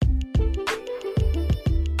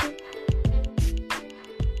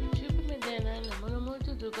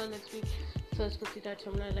सरस्वती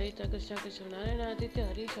ताक्षमणा ललिता कृष्णा कृष्ण नारायण आदित्य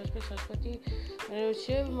हरि सरस्वती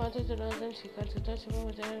शिव माधव जनार्दन श्रीकांत सुता शर्मा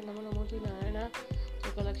वजाय नमो नमो तु Narayan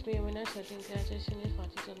Lakshmi Yamuna Sachin Shani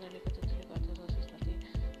Swati Chandralekha Chitralekha Saraswati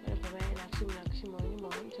Nakshi Meenakshi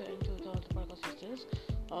Mohini to all the podcast sisters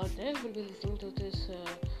out there will be listening to this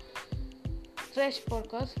fresh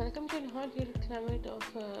podcast. Welcome to the hot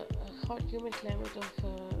humid climate of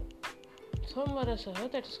Somvara Sahar,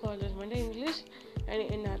 that is called as Monday English, and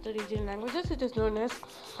in other regional languages it is known as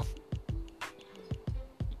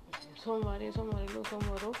Somvare, Somvarelu,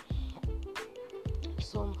 Somvaro,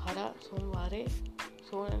 Somhara, Somvare,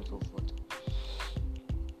 so on and so forth.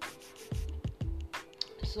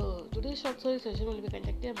 So today's short story session will be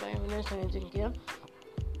conducted by Avinash Sanjinkia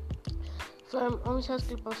from Amisha's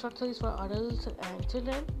clip of short stories for adults and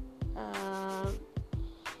children.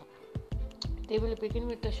 They will begin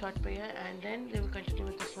with a short prayer and then they will continue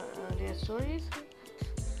with their stories.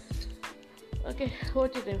 Okay, over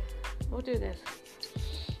to them. Over to you guys.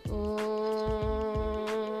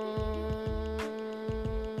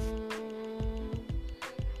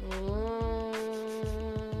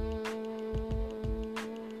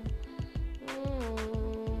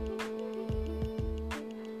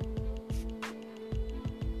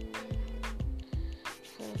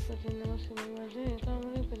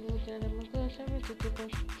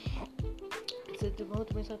 सिद्ध बहुत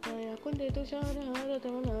में सताया कुंडे तुषार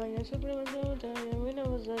हारतमनाय शुभ्रवज्रोदय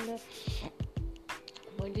विनवजन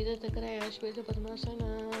पंडित तकराया श्वेत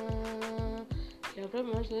पद्मासना या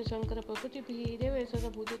ब्रह्मस्व शंकर पपति भी देवे सदा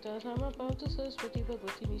पूजिता सामा पावतु सरस्वती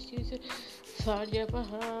भगवती निश्चय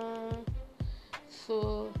सार्यपहा. So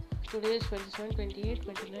today is 27, 28,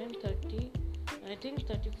 29, 30. I think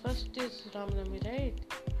 31st is Ram Navami, right?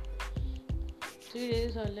 3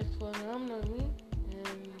 days are left for Ram Navami,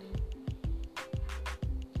 and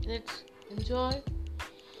let's enjoy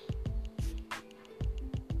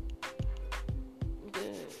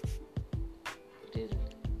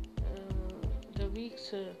the week's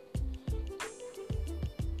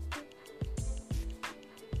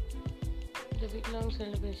the week-long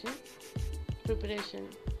celebration preparation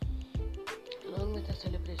along with the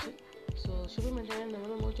celebration. So Shubha Mandaya Namo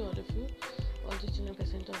Namo to all of you, all the children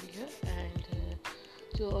present over here, and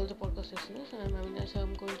to all the podcast listeners. I'm Avinash.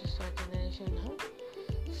 I'm going to start the narration now.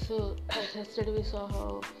 So yesterday we saw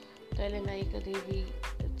how Kaila Naika Devi,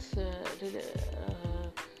 the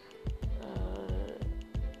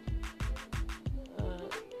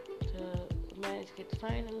marriage gets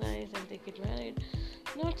finalized and they get married.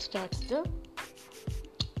 Now it starts the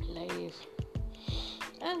life.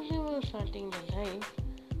 As we were starting the life,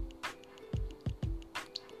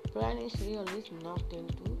 Praneshwari always knocked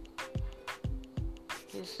into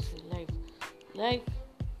his life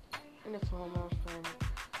in the form of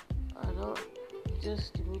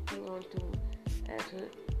just meeting on to as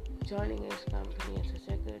joining his company as a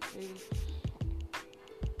secretary,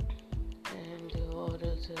 and or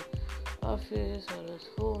as a office or as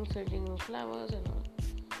home, sending him flowers and all.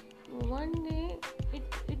 One day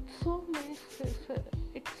it's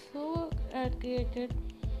so created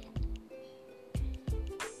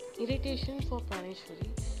irritation for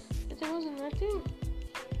Praneshwari that there was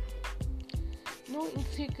no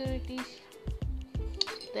insecurities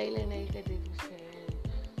Kaila Naika Devi said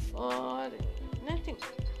or nothing.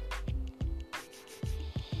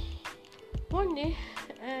 One day,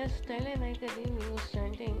 as Kaila Naika Devi was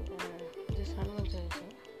chanting this Hanuman Chalisa,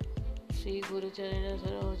 Shri Guru Charana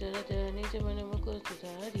Sarojara Nija Mana Mukur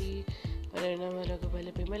Sudari Paranama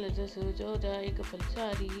Ragubala Pimala Jasu Joda Eka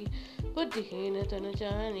Falsari Buddhihina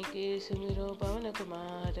Tanajani Sumiro Pavana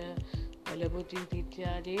Kumara Balabuddhi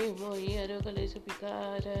Vidya Dev Mohi Arokalesa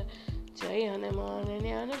Pikara जय हनुमान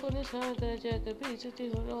ज्ञान गुण सागर जग बीजति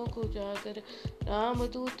हरो को जागर राम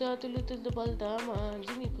दूत अतुलित बलधामा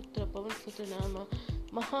जिनि पुत्र पवन सुत नामा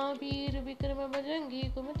महावीर विक्रम बजरंगी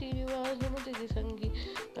कुमति निवास सुमति संगी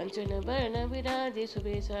कंचन वर्ण विराजे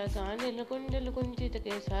सुबेसा कानन कुंडल कुंचित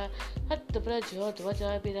केसा हस्त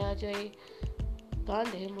प्रज्योध्वजा विराजय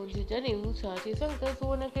कांधे मुंजी जनेऊ साथी शंकर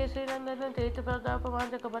सोन केसरी नंदन तेज प्रताप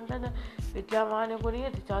वांचक बंदन विद्यामान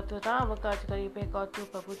गुणियति चातु राम काज करिबे कौतु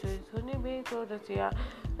प्रभु सुनि बे को रसिया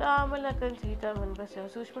राम लखन सीता मन बसिया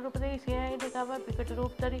सूक्ष्म रूप धरि सियाहि दिखावा विकट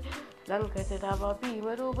रूप धरि लंका चढ़ावा भीम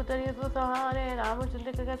रूप धरि सहारे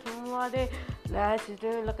रामचंद्र का संवादे लाय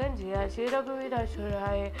श्री लखन जिया श्री रघुवीर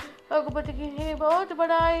सुराय रघुपति की है बहुत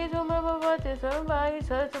बड़ाई तुम भगवत सब भाई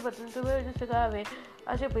सरस बदन तुम्हें जस गावे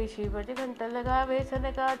असे पैसे बजे घंटा लगावे सन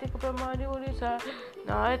कार्तिक ब्रह्मांड मुनि सा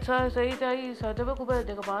नायक सा सही ताई सदव कुबर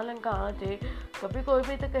देख बालन कांते कभी कोई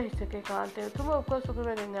भी तो कह सके कांते तुम आपको सुख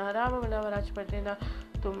में देना राम मिला राज पर देना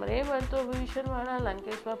तुमरे मन तो भीषण वाला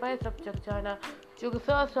लंकेश पाए सब चक जाना जुग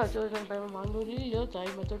सहस्र जोजन पर मांगो लीलो ताई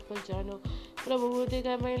मतुट पर जानो प्रभु बुद्धि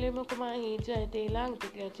का मैले मुकमाही जय ते लांग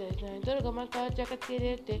ते जय दुर्गम का जगत के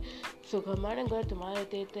रहते सुगमन घर तुम्हारे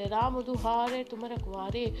देते राम दुहारे तुम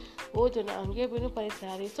रखवारे ओ जन अंगे बिनु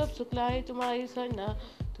परिसारे सब सुखलाए तुम्हारी सरना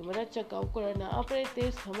तुम्हारा चकाऊ करना अपने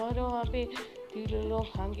तेज हमारो आपे तीनों लोग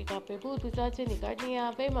हांगे कापे भूत पिशाचे निकाटने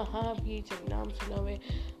आपे महाबीज नाम सुनावे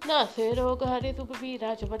ना से रोग हरे तुप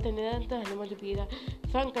पीरा जपत निरंतर हनुमत पीरा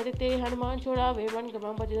संकट ते हनुमान छोड़ावे मन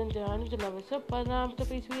गमा भजन ध्यान चलावे सब पर नाम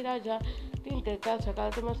तपस्वी राजा तीन का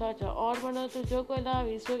सकाल तुम साचा और मनो तो जो को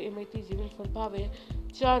लावे सो इमति जीवन फल पावे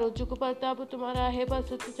चारों जुग प्रताप तुम्हारा है बस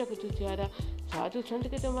चक तुझारा साधु संत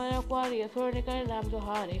के तुम्हारा कुआरी स्वर्ण कर नाम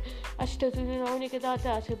दुहारे अष्ट सुनि के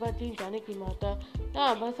दाता से बदीन जाने की माता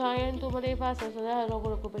नाम सायन तुम्हारे पास सदा रोग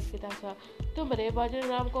रोग बचता सा तुम्हारे भजन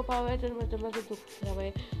राम को पावे जन्म जन्म के दुख रवे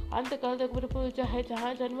अंत काल तक गुरु चाहे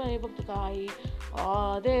जहाँ जन्म है भक्त का आई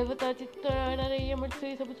और देवता चित्त यम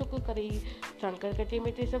से सब सुख करी शंकर कटे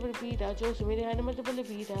मिटे सब पीरा जो सुमेरे हनुमत बल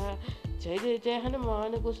बीरा जय जय जय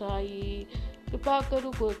हनुमान गोसाई कृपा करो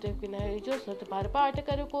गुरुदेव की नाई जो सत बार पाठ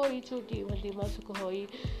करो कोई छोटी बंदी मसुक होई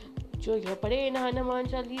जो यह पढ़े न हनुमान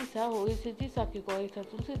चालीसा होई सिद्धि साखी कोई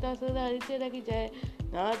तुलसीदास हरि की जय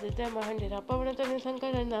नाथ जय महाडेरा पवन तन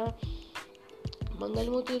शंकर ना मंगल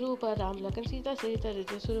मूर्ति रूप राम लखन सीता सहित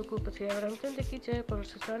हृदय स्वरूप श्री रामचंद्र की जय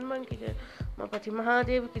परशुराम हनुमान की जय मापति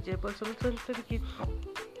महादेव की जय परशुराम की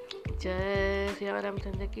जय श्री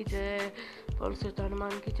रामचंद्र की जय परशुराम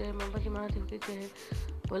हनुमान की जय मापति महादेव की जय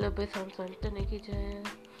बोले संतन की जय.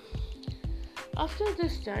 After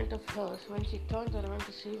this chant of hers, when she turned around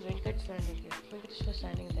to see Venkatesh was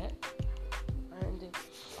standing there, and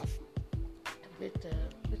with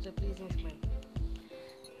a pleasing smile.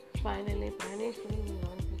 Finally, Praneshwari will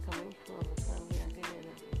not be coming from her family again and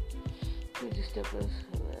again to disturb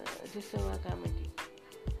our committee.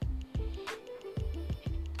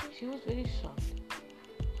 She was very shocked.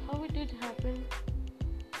 How it did happen?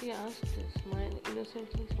 She asked,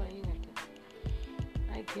 innocently smiling at her.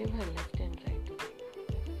 I gave her left and right today.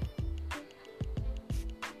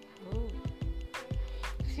 Oh,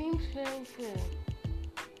 seems like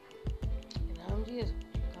Ramji has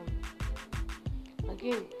come.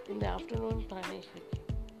 Again, in the afternoon, Praneshwari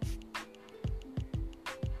came.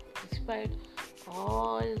 Despite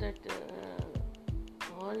all that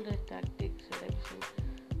tactics and everything,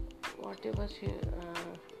 whatever she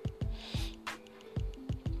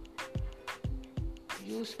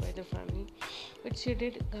used by the family, but she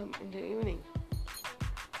did come in the evening.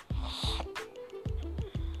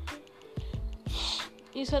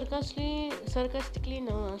 He sarcastically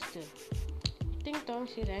now asked her. Ting tong,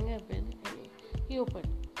 she rang her bell and he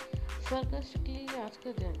opened. Sarcastically asked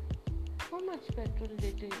her then, how much petrol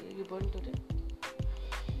did you burn today?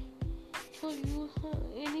 So you have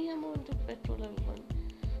any amount of petrol I burn.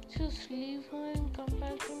 Just leave her and come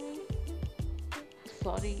back to me.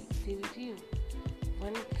 Sorry, Devi.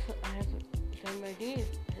 Once I have done my days,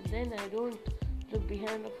 and then I don't look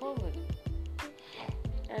behind or forward.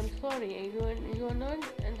 I'm sorry, you are not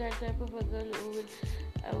that type of a girl who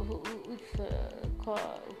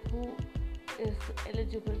is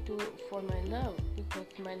eligible for my love, because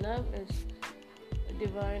my love is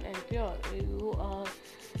divine and pure.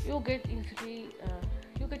 You get easily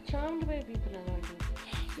you get charmed by people around you.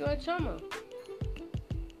 You are a charmer.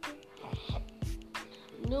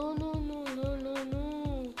 No.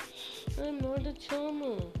 I'm not a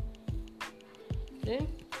charmer. Then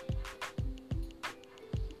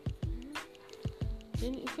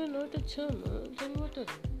if you're not a charmer, then what are you?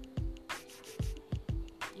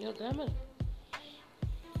 You're a grammar.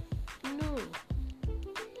 No.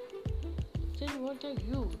 Then what are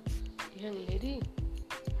you, young lady?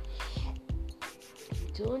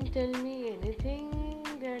 Don't tell me anything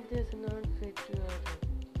that does not fit your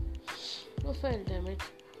profile, damn it.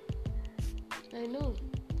 I know.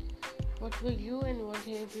 What will you and what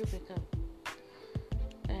have you become?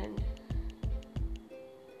 And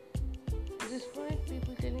despite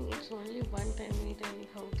people telling it's only one time meet and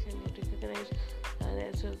how can you recognize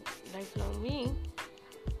as a lifelong being,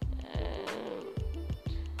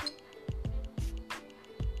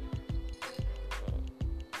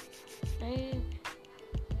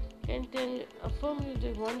 I can affirm you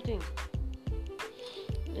the one thing,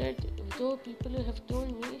 that though people have told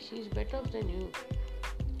me she is better off than you,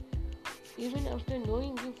 even after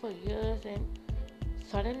knowing you for years and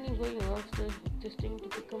suddenly going off this thing to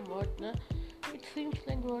become what, na? it seems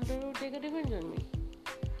like you wanted to take a revenge on me.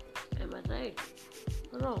 Am I right?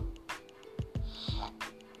 No.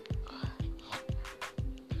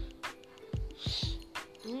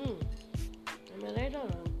 Hmm. Am I right or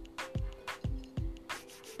wrong?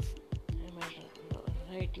 Am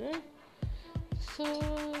I right? No? So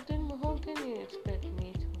then, how can you expect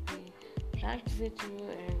me to be back with you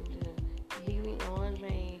and leaving all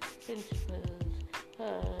my principles,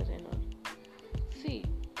 her and all? See,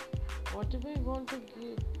 whatever you want to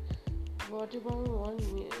give, whatever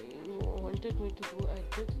you wanted me to do, I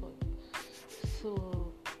did for you. So,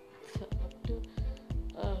 it's up to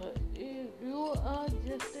you are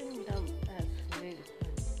just in dumb as ladies.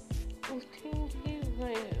 You think if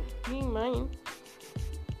being mine,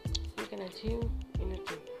 you can achieve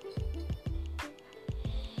anything.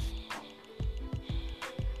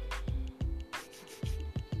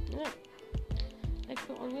 Yeah, like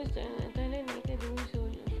always Thailand like I do so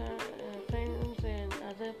friends and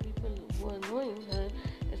other people who are knowing her,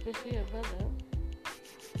 especially her brother.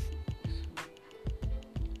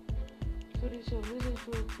 So it's always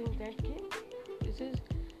also think that kid, this is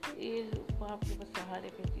बाप के बस सहारे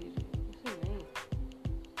पे जी रही है इसे नहीं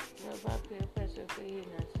ना बाप के पैसे पे ये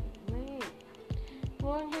ना नहीं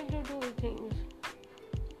wanted to do things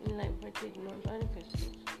in life but did not manifest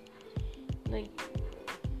it. Like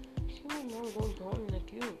she will not go down like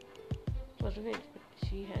you for rich, but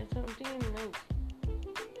she has something in life.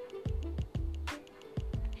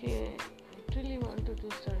 She literally wanted to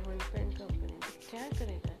start one pen company, but क्या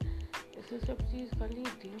करेगा? ऐसे सब चीज़ खाली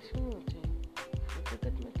dreams में होते हैं.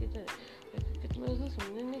 हकीकत में किधर? हकीकत में उसे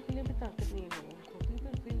समझने के लिए भी ताकत नहीं है लोगों को.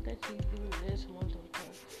 People feel that she is doing less amount of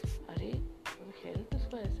work. अरे health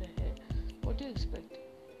उसका ऐसा है. What do you expect?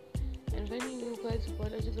 And when you guys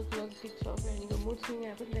biological clock ticks off and your mood swing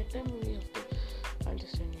happens, that time we have to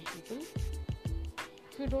understand you people.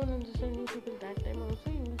 If you don't understand you people that time also,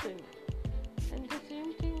 you will tell me. And the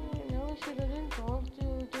same thing, now she doesn't talk to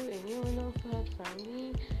anyone of her family,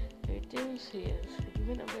 relatives, she has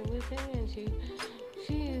given up everything, and she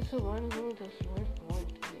is the one who does not want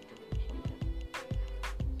anything from them.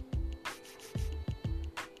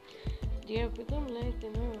 They have become like,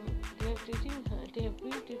 they have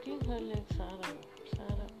been treating her like Sarah,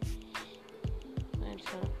 and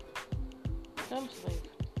Sam's wife.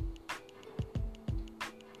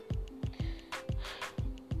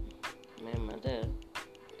 My mother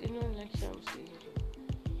did not like Sam's decision.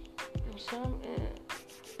 Sam,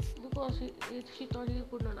 because he thought he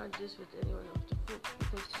could not adjust with anyone of the group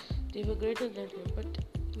because they were greater than him, but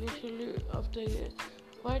initially after years,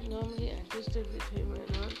 quite normally adjusted with him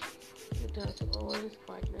and all. It was all his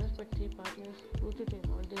partners, but the partners rooted him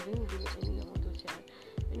out. They didn't give any amount of chat.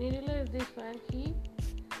 When he realized this fact, he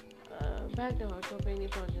backed out of any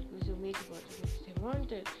project which was major project which they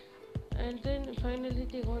wanted. And then finally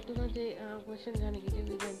they got to know the question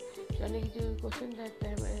question that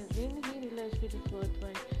time, and then he realized it is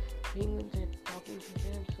worthwhile being with them, talking to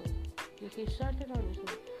them. So he started on his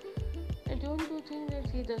own. And don't you think that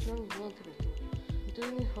he does not work with you?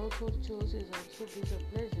 Doing his household chores is also gives a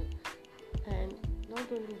pleasure. And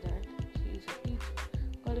not only that, she is a teacher,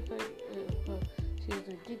 qualified, she has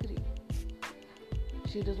a degree.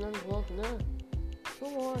 She does not work now. So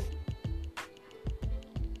what?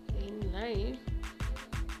 In life,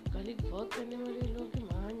 खाली work करने वाले लोग भी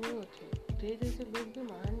महान नहीं होते. तेरे जैसे लोग भी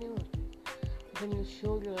महान नहीं होते. When you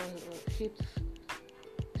show your hips,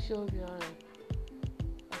 show your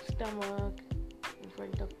stomach in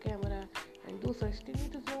front of camera and do such things,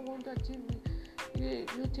 it is not going to achieve.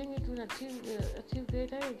 You think it will achieve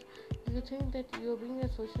great heights? You think that you are being a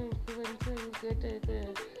social influencer,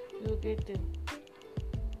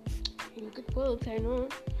 you get perks, I know,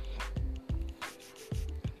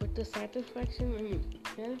 but the satisfaction and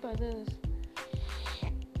help others,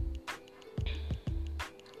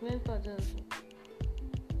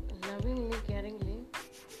 lovingly, caringly.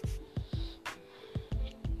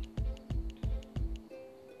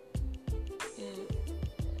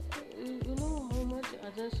 You know how much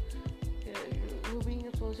others, you being a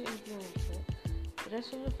social influencer, the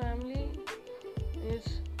rest of the family is,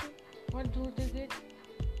 what do they get?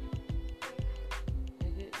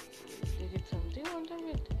 They get something out of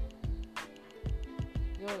it.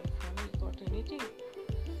 Your family got anything.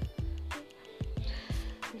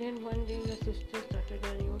 Then one day your sister started a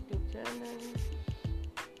YouTube channel,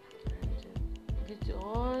 and which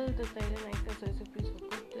all the Thailand icons recipes were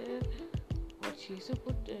put there. What she used to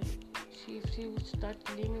put, she would start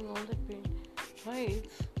cleaning all the paint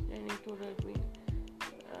whites, and it would have been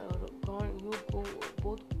gone.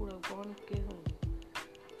 Both would have gone casually.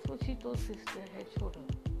 So she told sister, "Hey, छोड़ो,"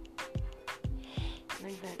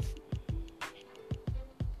 like that.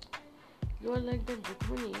 You are like that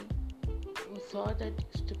Rukmini who saw that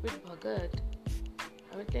stupid Bhagat.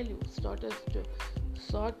 I will tell you, saw to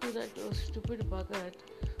that stupid Bhagat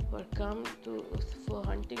for come to for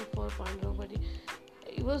hunting for Pandavapati.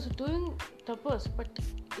 He was doing tapas, but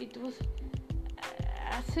it was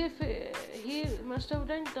as if he must have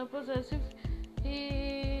done tapas as if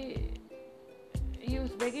he he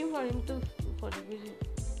was begging for him to for division.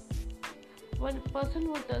 One person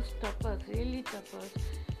who does tapas, really tapas,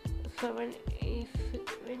 so when he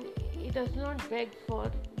does not beg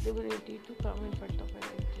for divinity to come in front of an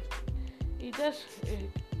entity, he does it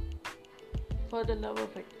for the love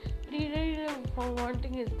of it. But he did it for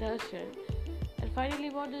wanting his darshan. And finally,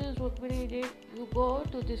 what is Rukmini did? You go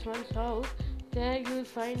to this one's house. There you will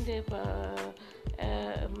find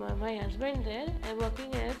my husband there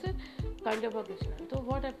working as Kandava Krishna. So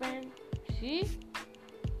what happened? See,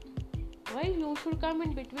 why you should come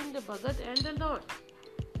in between the Bhagat and the Lord,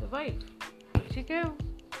 the wife. She came.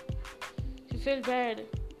 She felt bad.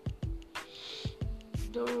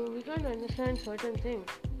 So we can't understand certain things.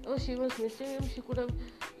 Oh, she was missing him. She could have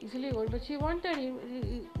easily gone, but she wanted him.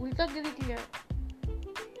 उल्टा गिरी किया.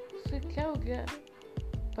 उससे क्या हो गया?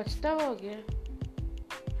 पछतावा हो गया.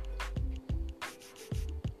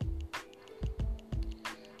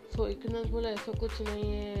 So Eknath बोला ऐसा कुछ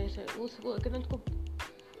नहीं है. उसको एकनाथ को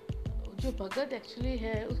जो भगत एक्चुअली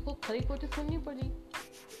है उसको खरी खोटी सुननी पड़ी.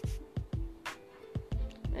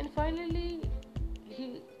 And finally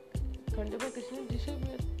he Kandava Krishna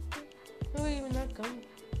disappeared. No, he will not come.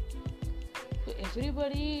 So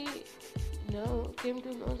everybody now came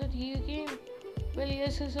to know that he came. Well,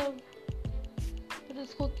 yes, sir. फिर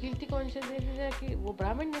उसको गिल्टी कॉन्शियस दे दिया कि वो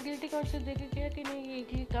ब्राह्मण ने गिल्टी कॉन्शियस देके किया कि नहीं ये एक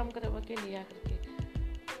ही काम करवा के लिया करके.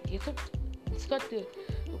 ये सब उसका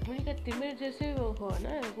रुक्मिणी का तिमिर जैसे हुआ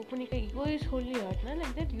ना. रुक्मिणी का ईगो इज होली हर्ट ना.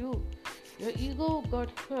 Like that your ego got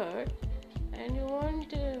hurt and you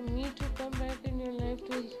want me to come back in your life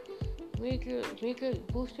to make you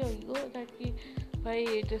boost your ego that ki bhai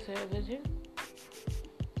it is a virgin.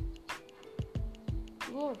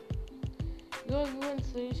 Go. You and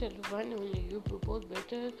Suresh are one only. You both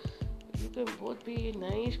better. You can both be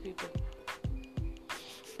nice people.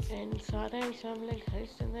 And Sara and Sham like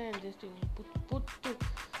Harishchandra and this thing put to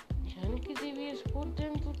Janaki Devi has put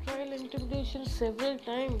them to trial and tribulation several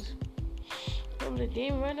times. From the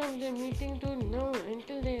day one of the meeting to now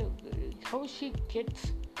until how she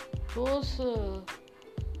gets those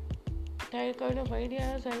kind of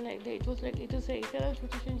ideas and like that. It was like it is a eternal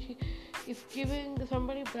situation. She is giving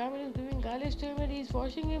somebody Brahmin is giving garlic to him and he is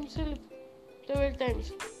washing himself several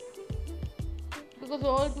times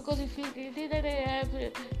because he feels guilty that I have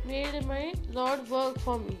made my Lord work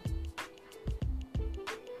for me.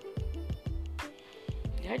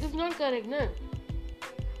 That is not correct, na?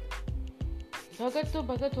 Bhagat तो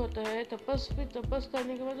भगत होता है. तपस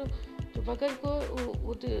करने के बाद तो भगत को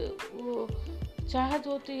वो चाहत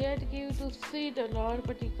होती है कि to see the Lord,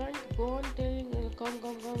 but he can't go on telling come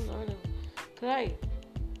Lord, cry.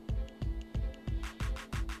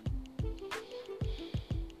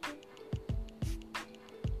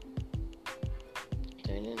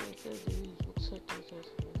 China nature Devi looks at us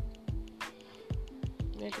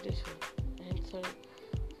meditation and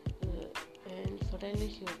suddenly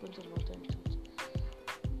she opens her mouth and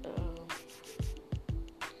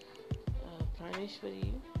Praneshwari,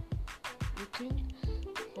 you think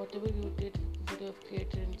whatever you did would have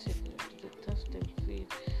created insecurity, the thirst and fear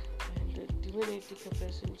and the divinity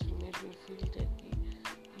presence made me feel that he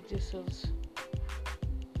deserves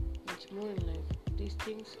much more in life. These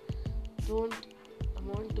things don't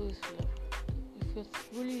amount to his love. If you're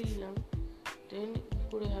fully in love, then you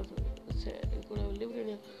could have lived in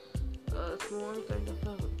a small kind of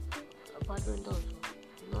apartment also,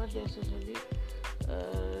 not necessarily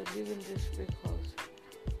live in this big house.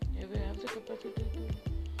 You have the capacity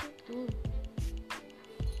to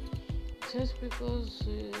just because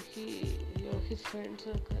his friend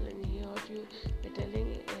circle and he heard you telling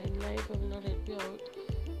in life I will not help you out,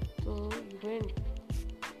 so you went.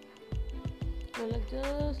 So like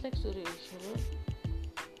just like Suresh,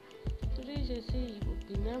 Suresh ऐसे ही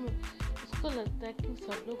बिना उसको लगता है कि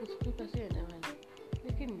सब लोग उसके पास ही आने वाले,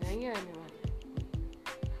 लेकिन नहीं आने वाले.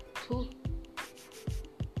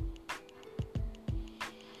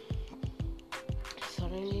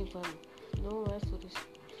 Suddenly one, no where Suresh.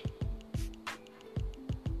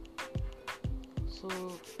 So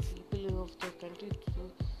people of the country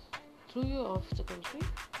threw you off the country.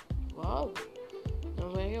 Wow. Now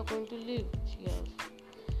where you are going to live? She asked.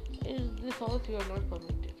 In this house you are not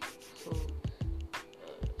permitted. So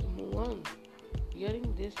move on.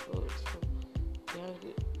 Hearing this words from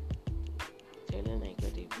Janaika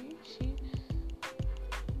Devi, she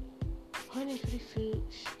Panishwari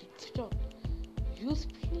stop. You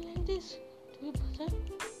speak like this? तुम्हें पता है?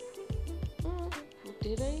 हाँ,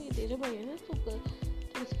 तेरा भाई है ना, तो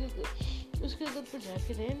उसके घर पर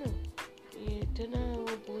जाके रहे ना. ये इतना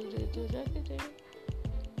वो बोल रहे तो जाके रहे.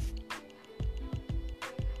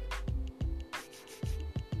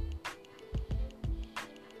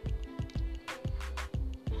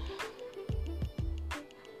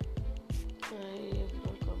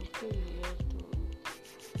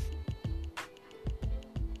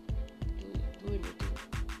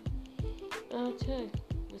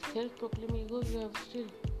 With self-proclaimed ego, you have still.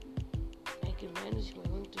 I can manage my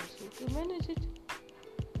own things. You can manage it.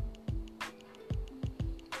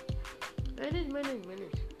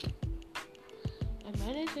 Manage. And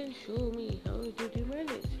manage and show me how did you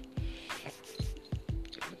manage.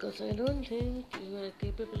 Because I don't think you are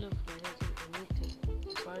capable of managing anything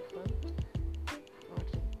apart from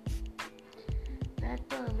watching. That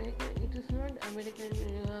American, it is not American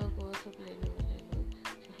possible anyway.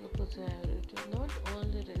 Not all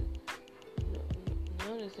the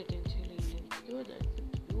non-residential Indians do that, but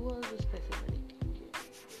you are the specific Indian.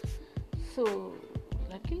 So,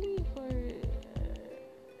 luckily for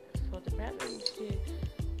the parents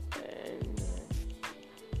and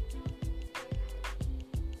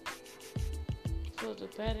for the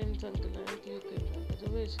parents, uncle, auntie, you can have.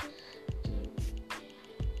 Otherwise,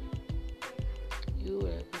 you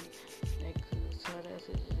have been like Sara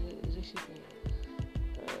says, Rishi Bhaiya.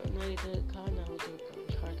 ना इधर खा ना उधर का,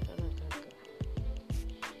 घाट का ना घाट का.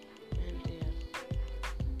 And they are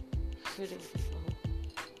fitting people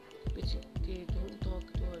which they don't talk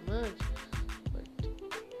to her much, but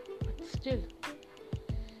still.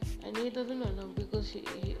 And he doesn't know because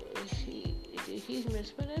he's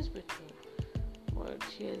mesmerized with her. What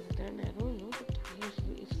she has done, I don't know, but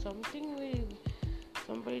if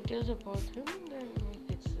somebody tells about him, then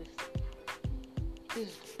it's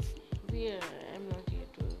this. I'm not here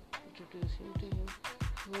to introduce him to him.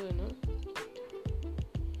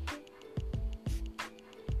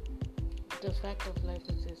 The fact of life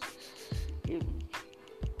is this.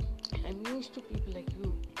 I'm used to people like you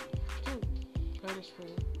too,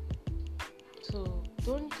 Panishwari. So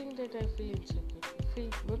don't think that I feel insecure. I feel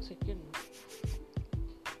not secure now.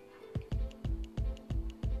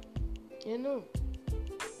 You know,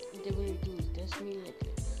 they will do test me like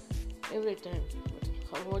that every time.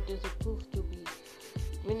 What does it prove to be?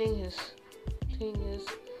 Winning his thing is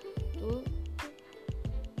to,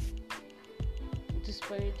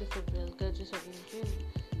 despite the grudges against him,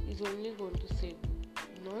 he's only going to save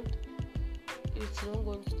you. It's not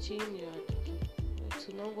going to change your attitude. It's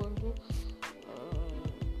not going to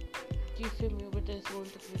give him you, but it's going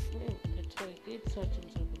to give him. That's why it creates such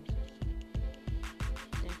and circumstances.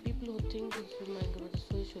 And people who think this woman is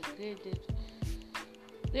so great,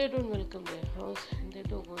 they don't welcome their house and they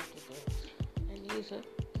don't go to their house. And he is a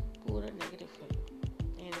poor and negative fellow.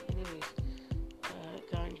 And anyways, I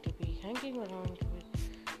can't be hanging around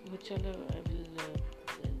with chalo, I will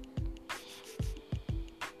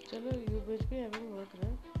chalo, you must be having work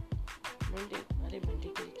now. Monday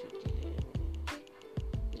ki chutti hai.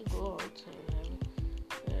 We'll go outside,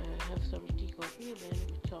 have some tea, coffee, and then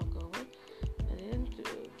we'll talk over. And then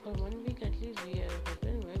for 1 week at least, we are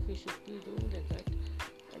husband and wife, we should be doing like that.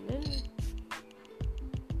 And then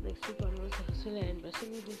next week onwards, hustle and bustle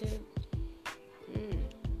will be there.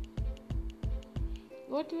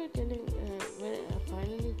 What you were telling, when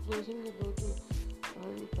finally closing the door to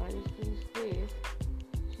Panishwari's place,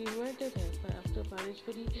 she invited her. After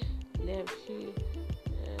Panishwari left, she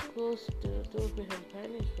closed the door behind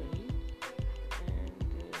Panishwari, and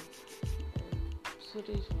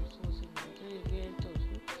Suresh was in there. We went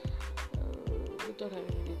also without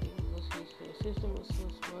having anything because his system was so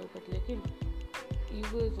small. But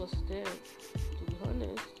ego was there, to be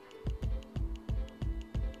honest.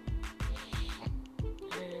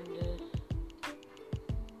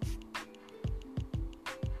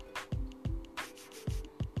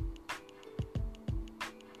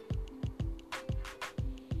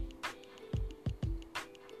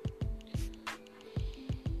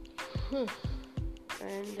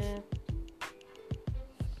 And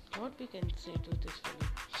what we can say to this fellow?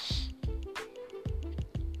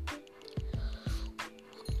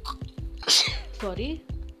 Sorry.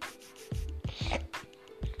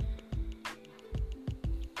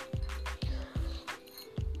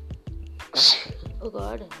 Oh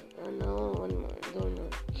God, no, one more, don't know.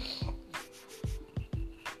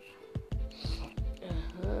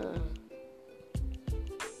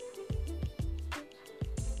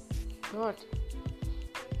 What?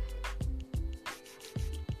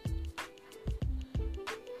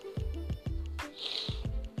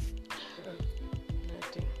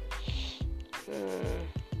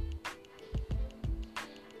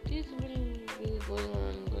 this will be going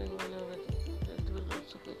on over that will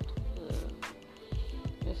also get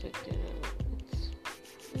affected. It's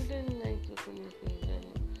even like the Punjabi and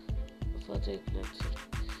further ignorance.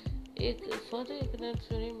 एक further economic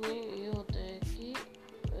story में ये होता है कि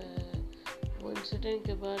वो incident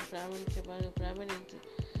के बाद ब्राह्मण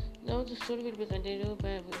now the story will be continued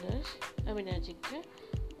bye Avinash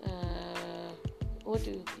what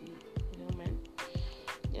do you know man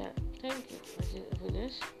yeah thank you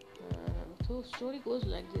Avinash so story goes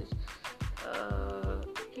like this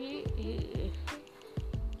कि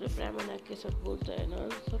जब ब्राह्मण आके सब बोलता है ना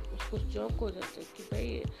सब उसको चौंक हो जाता है कि भाई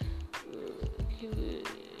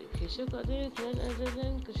Keshavada is none other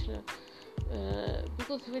than Krishna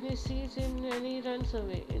because when he sees him and he runs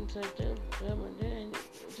away inside the Brahman and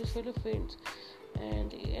just full of faints and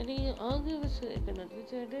he argues with Ekanath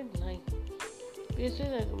which I didn't like. Basic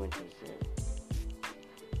argument is there.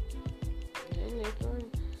 Then later on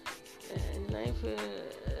in life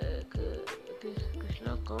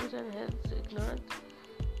Krishna comes and helps Ekanath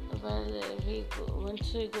while once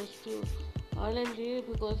he goes to Anand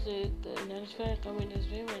because Narishwar come in his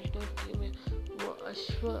dream and told him वो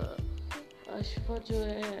अश्व जो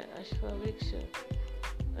है अश्व वृक्ष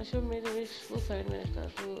अश्व मेरे वृक्ष वो साइड में रखा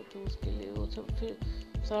तो उसके लिए वो सब फिर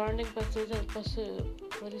सराउंडिंग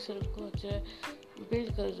परिसर को अच्छा बिल्ड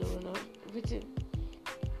कर दो ना विच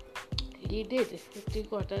he did 50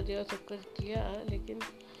 को हटा दिया सब कुछ किया लेकिन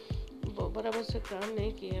बराबर से काम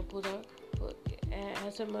नहीं किया पूरा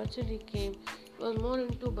as a merchant he came was more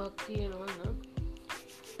into bhakti and all no?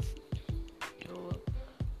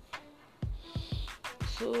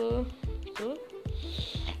 so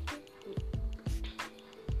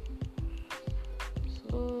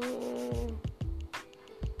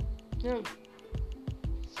yeah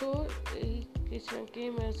so Krishna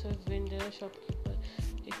came as a vendor shopkeeper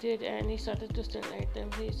he did and he started to sell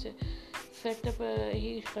items he set up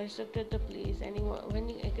he constructed the place and when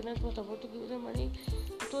Ekanath was about to give the money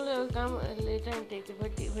he told I will come later and take it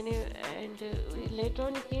but later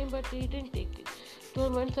on he came but he didn't take it he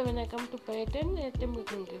told once when I come to Payatan let him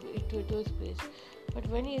give it to his place but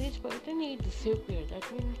when he reached Payatan he disappeared that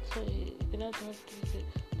means Ekanath thought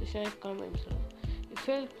the Shah come and so he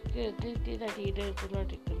felt guilty that he could not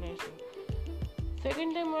recognize him second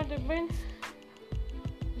time what happened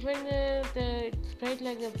when it spread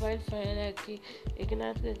like a wildfire है कि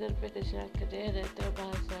एकनाथ के घर पे कृष्णा के रह रहते हैं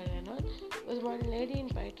बाहर से and all was one lady in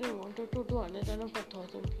Python wanted to do annadana for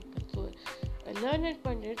 1,000 people so a learned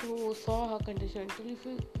pandit who saw her condition if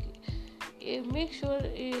you make sure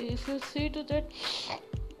if you see to that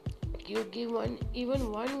you give one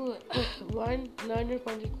learned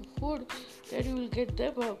pandit food that you will get the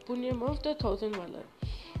punyam of the 1,000 wala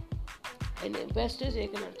and best is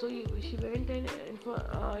Ekanath so she went and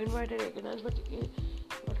invited Ekanath but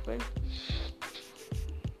what happened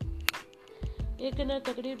Ekanath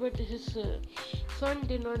agreed but his son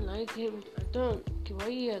did not like him at all why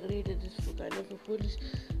he agreed to this kind of a foolish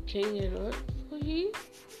thing and all so he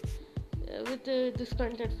with a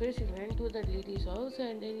discontented face he went to that lady's house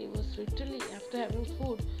and then he was literally after having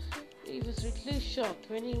food he was literally shocked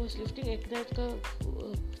when he was lifting Ekanath ka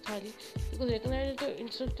thali because Ekanath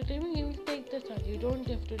instructed him he will take the thali you don't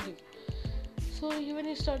have to lift so when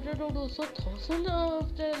he started to do so 1,000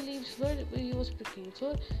 of the leaves were he was picking so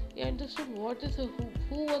he understood what is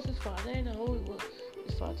who was his father and how he was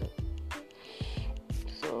his father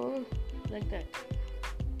so like that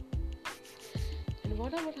and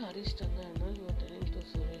what about Harish Chandra you were telling to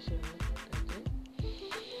Suresh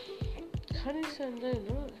Harish Chandra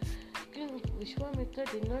Vishwamitra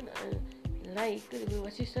did not like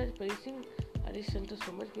Vasishtha praising Harish Chandra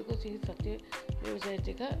so much because he is Satyameva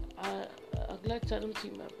Jayate ka agla charam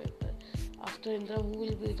seema pe after Indra who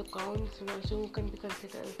will be the count who can be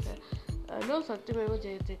considered as no Satyameva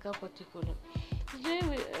Jayate ka particular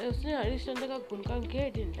उसने हरीश चंद्र का गुणगान किया I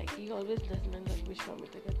didn't like he always doesn't like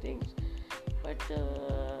Vishwamitra ka things but I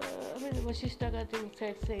mean Vasishtha ka thing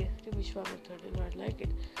said say Vishwamitra did not like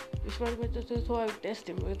it Vishwamitra said so I will test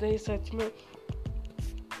him whether he सच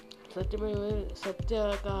में सत्य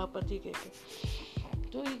का पति कहते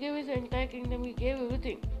so he gave his entire kingdom he gave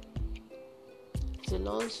everything it's a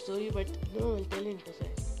long story but no one will tell him to say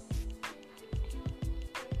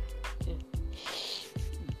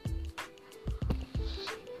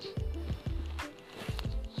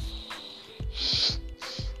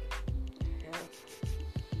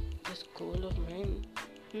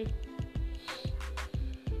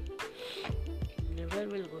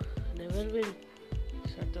never will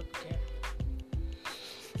shut up there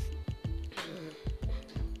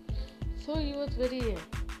so he was very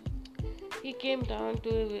He came down to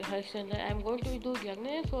Harshchandra. I'm going to do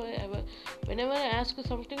yajna forever. Whenever I ask you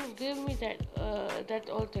something, give me that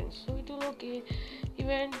all things. So it was okay. He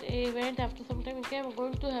went after some time. He came, I'm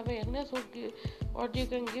going to have a yajna. So what you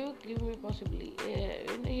can give me possibly.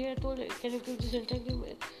 And he had told, can you give this entire? Give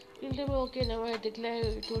me. Kingdom, okay, now I declare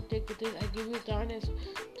to take this. I give you Tran as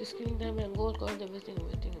this kingdom and gold coin, everything.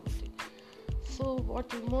 So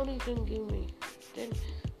what more you can give me? Then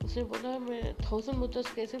उसने बोला मैं 1000 muttras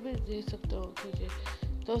कैसे भी दे सकता हूँ तुझे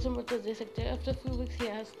 1000 muttras दे सकते हैं. After a few weeks he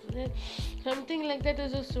asked something like that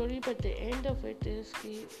is a story, but the end of it is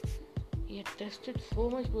he had tested so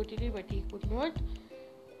much brutally but he could not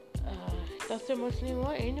तब से much नहीं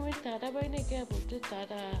हुआ. एंड में तारा भाई ने क्या बोलते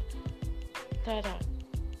तारा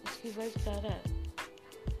उसकी वाइफ तारा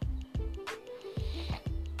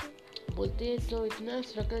बोलते हैं तो इतना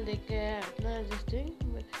स्ट्रगल देख के आया इतना दिस थिंग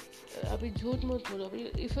अभी झूठ मत बोलो अभी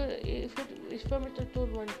if I'm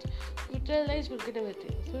told once you tell lies you'll get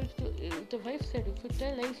everything. So the wife said if you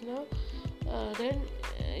tell lies now then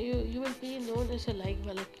you will be known as a lie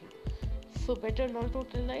wala kyun. So better not to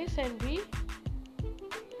tell lies and be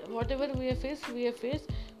whatever we have faced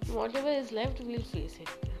whatever is left we'll face it.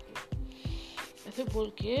 ऐसे बोल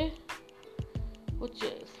के कुछ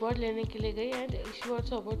sword लेने के लिए गई and she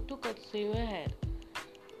was about to cut save her hair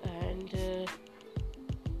and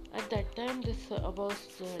at that time this about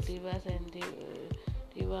Devas and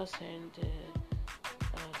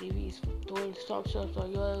Devis told stop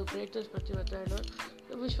you are greatest Pativata and all.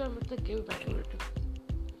 So Vishwamitra gave back everything.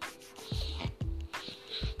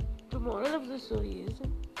 The moral of the story is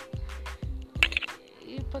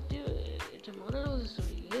the moral of the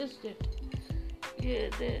story is that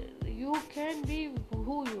you can be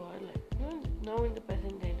who you are now in the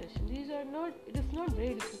present generation. It is not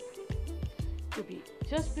very difficult to be.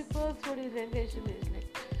 Just because today's generation is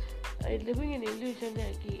like living in illusion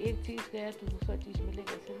है कि एक चीज़ गया तो दूसरा चीज़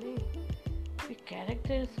मिलेगा ऐसे नहीं.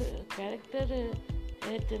 Character है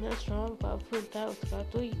इतना strong powerful था उसका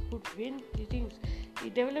तो he could win the things. He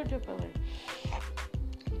developed a power.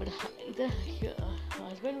 But इधर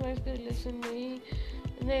husband wife के relation में ही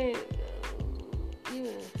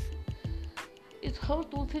it's how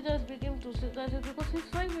Tulsidas became Tulsidas because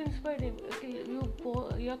his wife inspired him. Okay,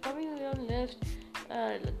 you are coming on left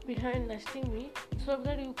behind nesting me, so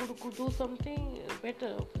that you could do something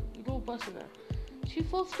better, do Upasana. She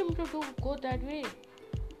forced him to go that way.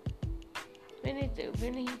 When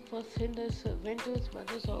he first went to his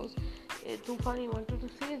mother's house, Tufan he wanted to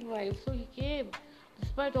see his wife, so he came.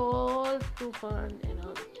 Despite all Tufan and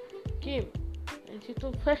all, came, and she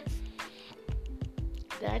told her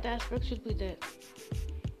that aspect should be there.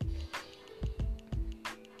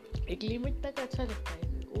 एक limit तक अच्छा लगता है.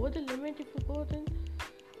 Over the limit, if you go, then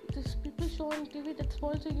these people show on TV that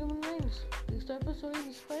spoils the human minds. This type of story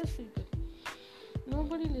inspires people.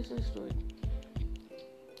 Nobody listens to it.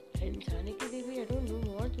 And Janaki Devi, I don't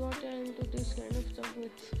know what got her into this kind of stuff.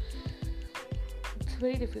 It's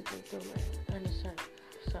very difficult to understand.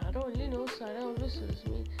 Sara only knows. Sara always tells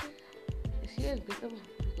me she has become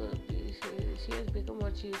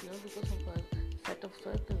what she is now because of her set of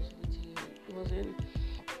circles which she was in.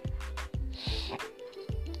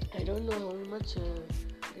 I don't know how much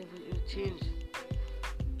they will change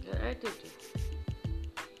their attitude.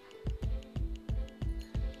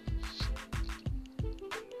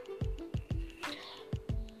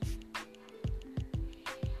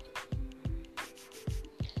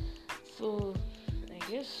 So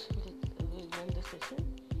I guess we'll end the session.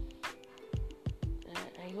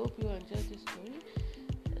 I hope you enjoyed this story.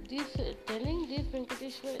 Telling this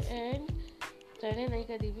Venkateshwar and Tara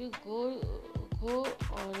Naika Devi go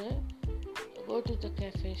to the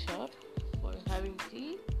cafe shop for having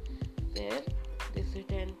tea. There they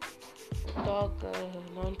sit and talk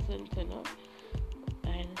nonsense and all.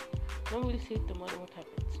 And now we'll see tomorrow what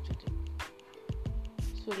happens today.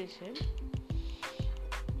 Suresh.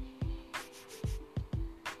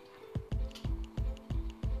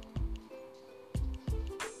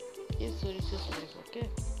 Yes, Suresh is live, okay?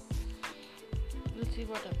 We'll see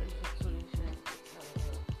what happens with Suresh and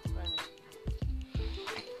Vanesh.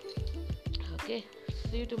 Okay,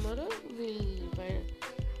 see you tomorrow.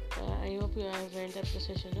 I hope you have ended up the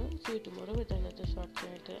session now. See you tomorrow with another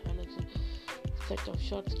another set of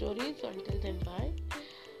short stories. Until then, bye.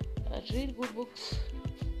 Read good books,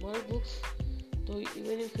 more books. So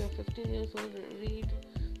even if you're 15 years old, read.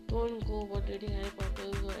 Don't go about reading Harry Potter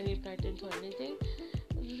or any patterns or anything.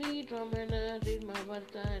 Read Ramayana, read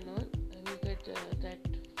Mahabharata and all. You get that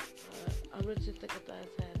Amrit Chitta has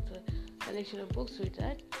a collection of books with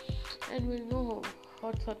that. And we'll know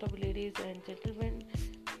what sort of ladies and gentlemen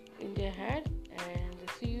India had and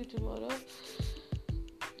this See you tomorrow.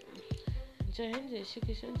 Jai Hind, Jai Shri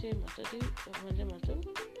Krishna, Jai Mata Di, Vande Mataram,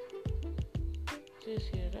 Jai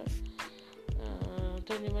Shri Ram.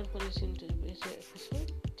 Anyone for listening to this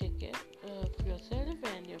episode. Take care of yourself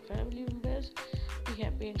and your family members. Be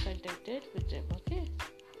happy and contented with them, okay?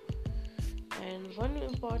 And one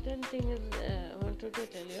important thing is I wanted to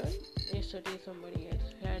tell you. Yesterday somebody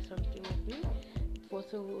else had something with me. It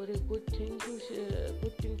was a very good thing to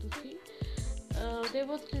see. There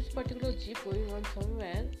was this particular jeep going on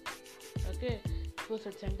somewhere. Okay, it was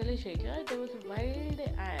a jungle shaker. There was a wild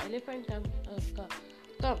elephant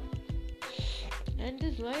come. And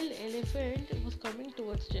this wild elephant was coming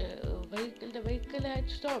towards the vehicle. The vehicle had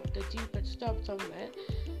stopped. The jeep had stopped somewhere,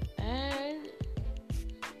 and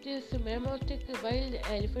this mammotic wild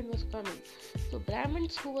elephant was coming. So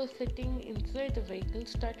Brahmins who were sitting inside the vehicle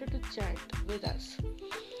started to chant with us,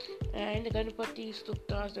 and Ganapati,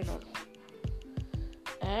 Suktas and all.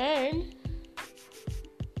 And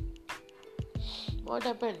what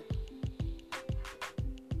happened?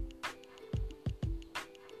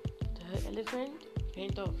 The elephant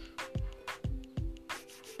went off.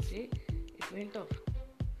 See, it went off.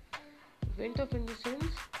 It went off in the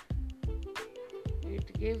sense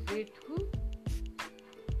it gave way to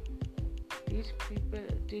these people,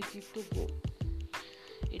 they jeep to go.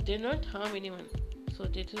 It did not harm anyone. So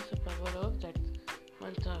this is the power of that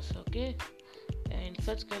mantras, okay? And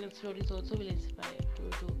such kind of stories also will inspire to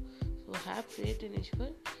do. So have faith in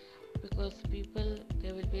Ishwar, because people,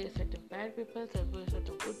 there will be a set of bad people, there will be a set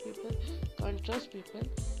of good people. Can't trust people,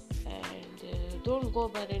 and don't go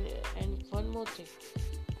by any. And one more thing,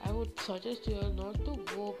 I would suggest you all not to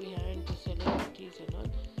go behind the celebrities and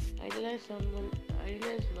all. Idolize someone,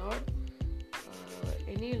 idolize Lord,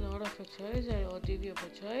 any Lord of a choice or Devi of a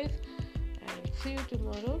choice. And see you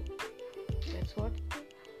tomorrow. That's what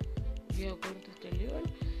we are going to tell you.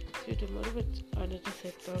 And see you tomorrow with another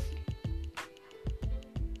set of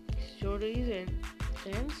stories and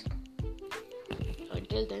chants.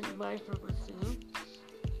 Until then, bye from listening.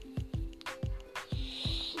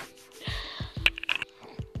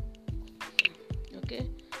 Okay,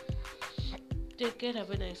 take care, have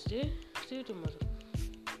a nice day. See you tomorrow.